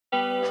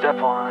Step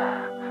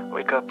 1,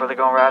 wake up early,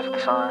 gonna rise with the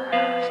sun.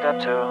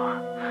 Step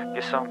 2,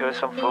 get some good,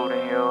 some food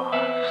in you.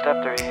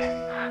 Step 3,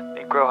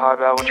 think real hard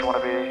about what you wanna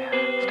be.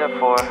 Step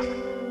 4,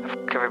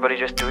 fuck everybody,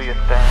 just do your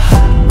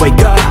thing. Wake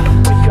up,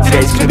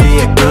 today's gonna be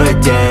a good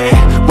day.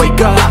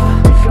 Wake up,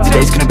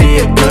 today's gonna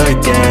be a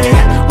good day.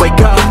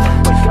 Wake up,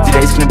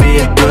 today's gonna be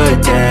a good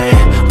day.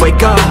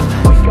 Wake up,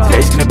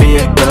 today's gonna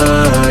be a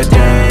good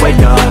day.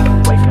 Wake up,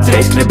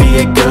 today's gonna be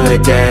a good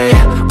day.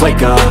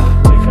 Wake up,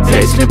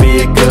 today's gonna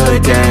be a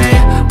good day.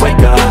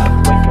 Wake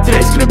up,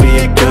 today's gonna be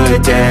a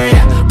good day.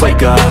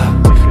 Wake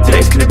up,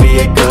 today's gonna be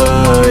a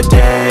good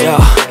day. Yo,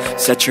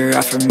 set your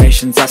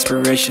affirmations,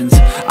 aspirations.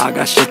 I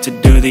got shit to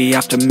do, the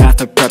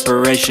aftermath of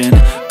preparation.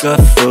 Good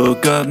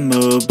food, good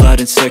mood, blood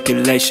in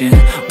circulation.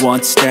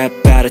 One step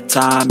at a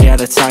time, yeah,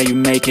 that's how you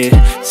make it.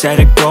 Set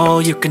a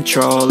goal you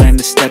control and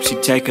the steps you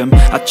take them.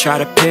 I try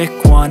to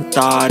pick one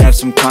thought, have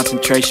some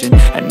concentration.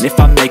 And if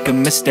I make a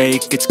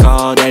mistake, it's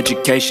called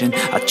education.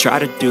 I try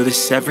to do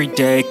this every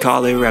day,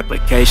 call it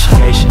replication.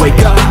 Wake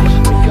up,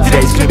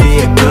 today's gonna be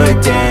a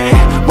good day.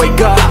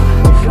 Wake up,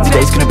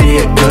 today's gonna be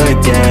a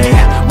good day.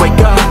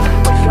 Wake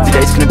up,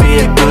 today's gonna be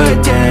a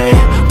good day.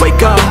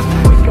 Wake up,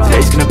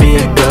 today's gonna be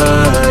a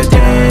good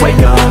day.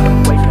 Wake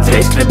up,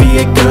 today's gonna be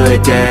a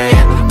good day.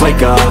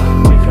 Wake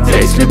up,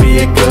 today's gonna be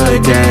a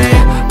good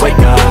day. Wake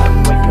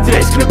up,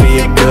 today's gonna be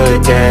a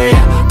good day.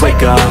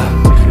 Wake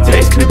up,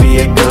 today's gonna be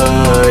a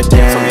good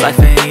day. So life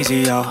ain't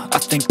easy, yo, I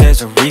think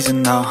there's a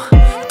reason though.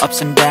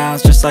 Ups and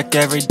downs, just like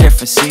every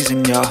different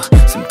season, yo.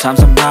 Sometimes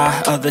I'm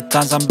high, other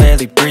times I'm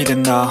barely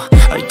breathing, though.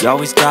 I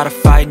always gotta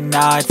fight and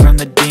hide from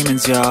the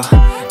demons, yo.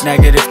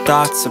 Negative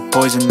thoughts are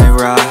poison, they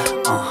rot.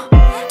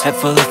 Head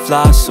full of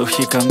flies, so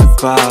here come the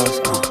clouds.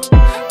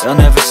 They'll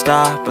never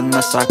stop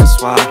unless I can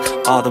swap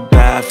all the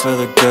bad for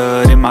the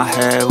good in my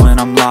head when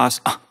I'm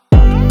lost.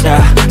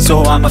 Yeah,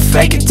 so I'ma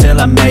fake it till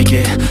I make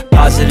it.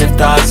 Positive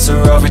thoughts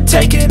are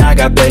overtaken, I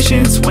got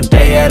patience. One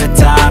day at a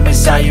time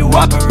is how you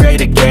operate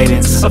a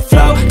cadence. A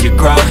flow, you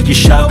grow, you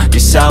show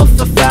yourself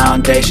a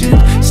foundation.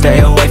 Stay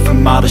away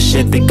from all the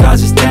shit that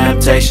causes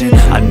temptation.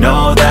 I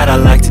know that I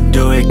like to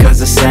do it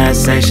cause it's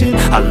sensation.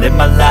 I live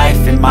my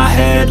life in my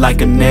head like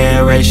a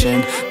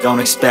narration. Don't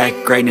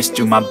expect greatness,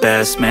 do my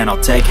best, man,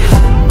 I'll take it.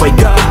 Wake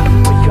up,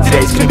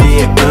 today's gonna be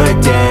a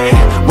good day.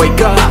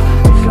 Wake up,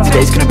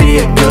 today's gonna be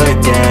a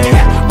good day.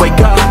 Wake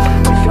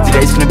up,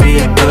 today's gonna be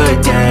a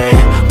good day.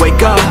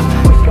 Wake up,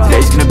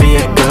 today's gonna be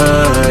a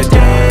good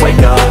day.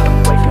 Wake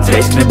up,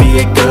 today's gonna be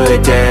a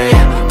good day.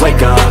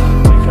 Wake up,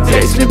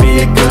 today's gonna be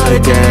a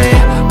good day.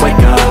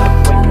 Wake up,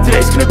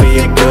 today's gonna be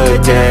a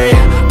good day.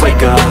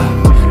 Wake up,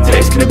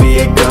 today's gonna be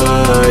a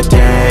good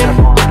day.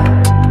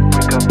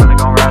 Wake up early,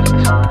 gonna rise with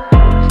the sun.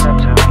 Step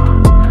 2,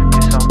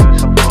 get some good,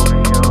 some food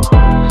in you.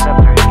 Step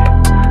 3,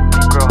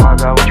 think real hard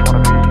about what you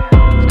wanna be.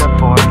 Step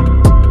 4,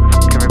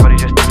 fuck everybody,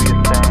 just do your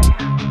thing.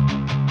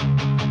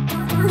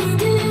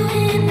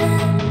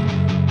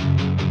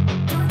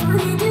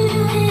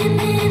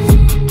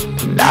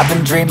 I've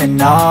been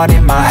dreaming on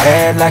in my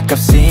head like I've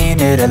seen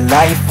it. A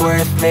life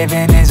worth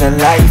living is a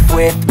life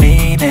with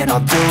meaning.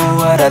 I'll do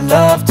what I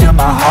love till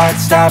my heart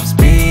stops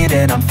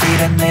beating. I'm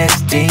feeding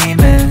this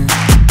demon.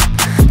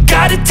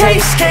 Got a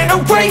taste, can't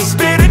erase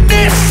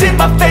bitterness in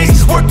my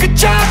face. Work a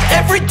job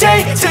every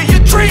day till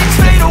your dreams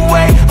fade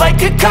away.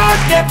 Like a card,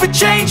 never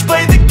change,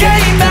 play the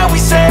game that we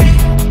say.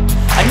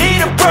 I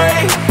need a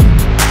break.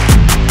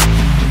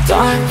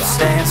 I'm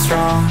staying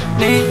strong,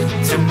 need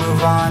to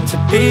move on to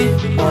be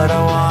what I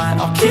want.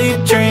 I'll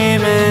keep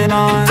dreaming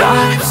on. And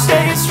I'm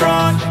staying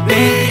strong,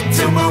 need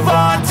to move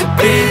on to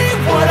be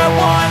what I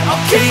want.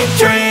 I'll keep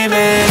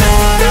dreaming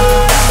on.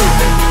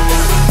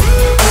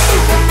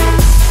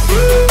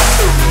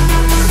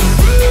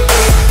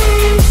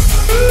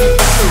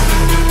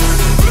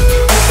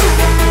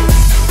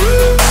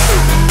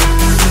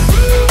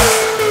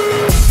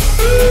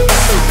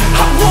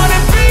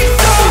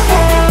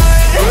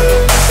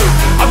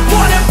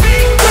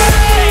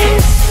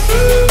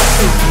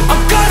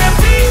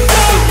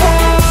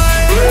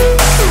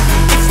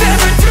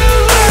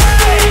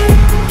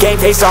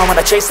 Face on when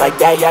I chase like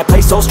that, yeah, I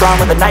play so strong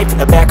with a knife in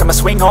the back. I'ma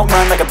swing home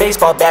run like a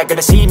baseball bat.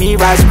 Gonna see me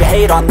rise, you can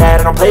hate on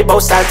that. I don't play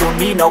both sides, doing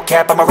me no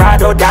cap. I'ma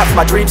ride or die for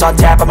my dreams on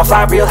tap. I'ma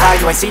fly real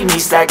high, you ain't see me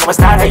slack. No, it's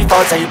not how you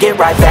fall, it's how you get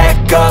right back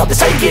up. That's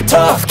how you get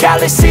tough,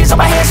 calluses on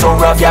my hands so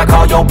rough. Yeah, I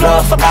call your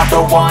bluff, I'm not the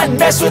one.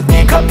 Mess with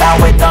me and come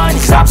out with none,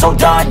 cause I'm so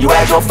done. You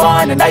had your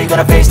fun, and now you're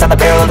gonna face down the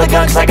barrel of the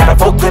gun. Cause I got a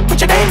full clip with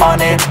your name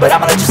on it, but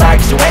I'ma let you slide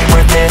cause you ain't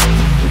worth it.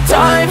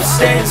 I'm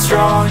staying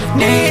strong,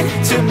 need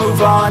to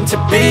move on to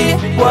be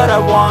what I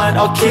want.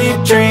 I'll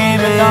keep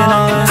dreaming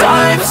on.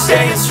 I'm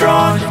staying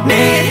strong,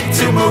 need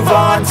to move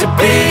on to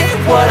be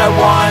what I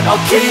want.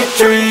 I'll keep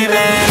dreaming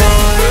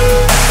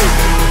on.